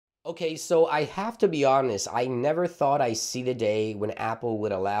Okay, so I have to be honest, I never thought I'd see the day when Apple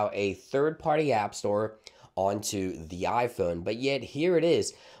would allow a third-party app store onto the iPhone, but yet here it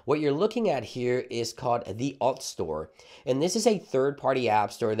is. What you're looking at here is called the ALTStore, and this is a third-party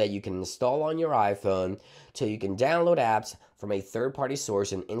app store that you can install on your iPhone so you can download apps from a third-party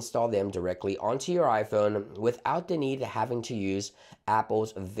source and install them directly onto your iPhone without the need of having to use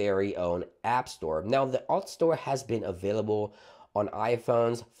Apple's very own App Store. Now, the ALTStore has been available on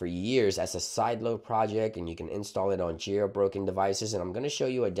iPhones for years as a sideload project, and you can install it on jailbroken devices, and I'm going to show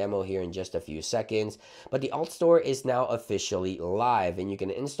you a demo here in just a few seconds. But the ALTStore is now officially live, and you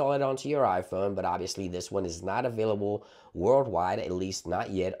can install it onto your iPhone, but obviously this one is not available worldwide, at least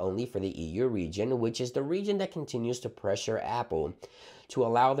not yet, only for the EU region, which is the region that continues to pressure Apple to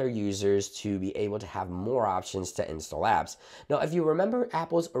allow their users to be able to have more options to install apps. Now, if you remember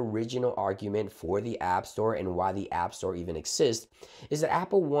Apple's original argument for the App Store and why the App Store even exists, is that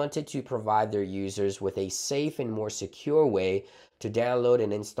Apple wanted to provide their users with a safe and more secure way to download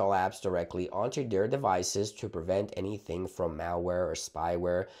and install apps directly onto their devices to prevent anything from malware or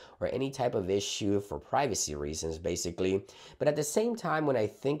spyware or any type of issue for privacy reasons, basically. But at the same time, when I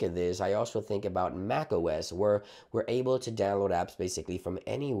think of this, I also think about macOS, where we're able to download apps basically from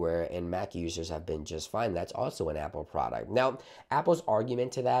anywhere, and Mac users have been just fine. That's also an Apple product. Now, Apple's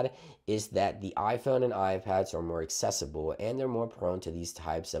argument to that is that the iPhone and iPads are more accessible and they're more prone to these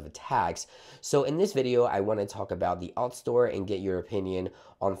types of attacks. So in this video, I want to talk about the ALTStore and get your opinion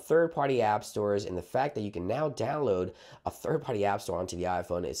on third-party app stores, and the fact that you can now download a third-party app store onto the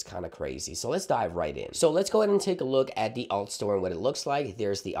iPhone is kind of crazy. So let's dive right in. So let's go ahead and take a look at the ALTStore and what it looks like.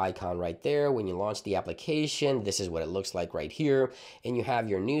 There's the icon right there. When you launch the application, this is what it looks like right here. And you have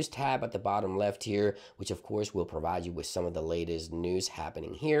your news tab at the bottom left here, which of course will provide you with some of the latest news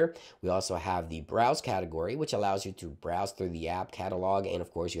happening here. We also have the browse category, which allows you to browse through the app catalog, and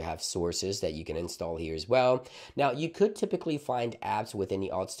of course you have sources that you can install here as well. Now, you could typically find apps within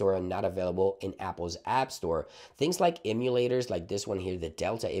the ALTStore and not available in Apple's App Store. Things like emulators, like this one here, the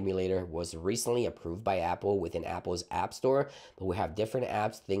Delta emulator, was recently approved by Apple within Apple's App Store, but we have different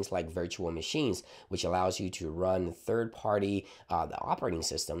apps, things like virtual machines, which allows you to run third-party the operating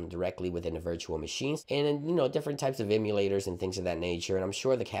system directly within the virtual machines, and different types of emulators and things of that nature. And I'm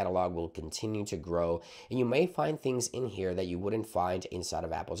sure the catalog will continue to grow, and you may find things in here that you wouldn't find inside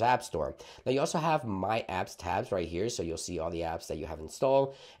of Apple's App Store. Now, you also have My Apps tabs right here, so you'll see all the apps that you have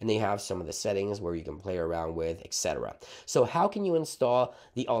installed, and then you have some of the settings where you can play around with, etc. So how can you install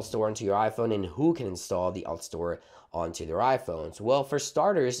the ALTStore onto your iPhone, and who can install the ALTStore onto their iPhones? Well, for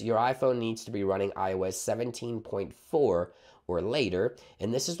starters, your iPhone needs to be running iOS 17.4 or later,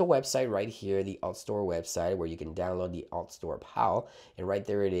 and this is the website right here, the ALTStore website, where you can download the ALTStore PAL, and right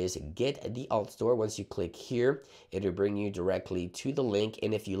there it is, get the ALTStore. Once you click here, it'll bring you directly to the link,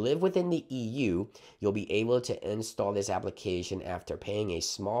 and if you live within the EU, you'll be able to install this application after paying a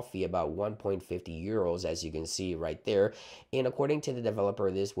small fee, about 1.50 euros, as you can see right there. And according to the developer,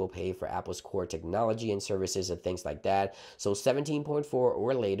 this will pay for Apple's core technology and services and things like that. So 17.4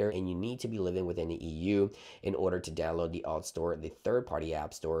 or later, and you need to be living within the EU in order to download the ALTStore, the third-party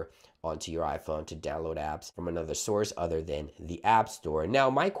app store, onto your iPhone to download apps from another source other than the App Store. Now,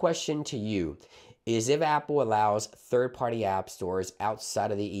 my question to you is, if Apple allows third-party app stores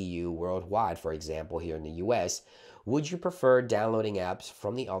outside of the EU worldwide, for example, here in the US, would you prefer downloading apps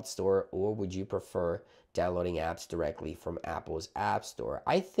from the ALTStore, or would you prefer downloading apps directly from Apple's App Store?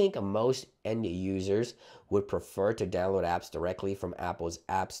 I think most end users would prefer to download apps directly from Apple's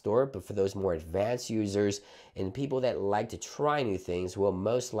App Store, but for those more advanced users and people that like to try new things will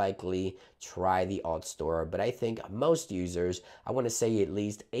most likely try the ALTStore. But I think most users, I want to say at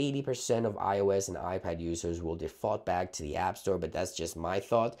least 80% of iOS and iPad users, will default back to the App Store, but that's just my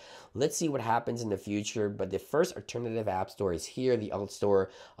thought. Let's see what happens in the future. But the first alternative app store is here, the ALTStore,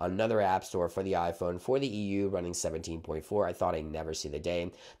 another app store for the iPhone, for the EU, running 17.4. I thought I'd never see the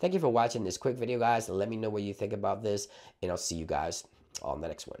day. Thank you for watching this quick video, guys. Let me know what you think about this, and I'll see you guys on the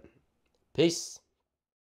next one. Peace.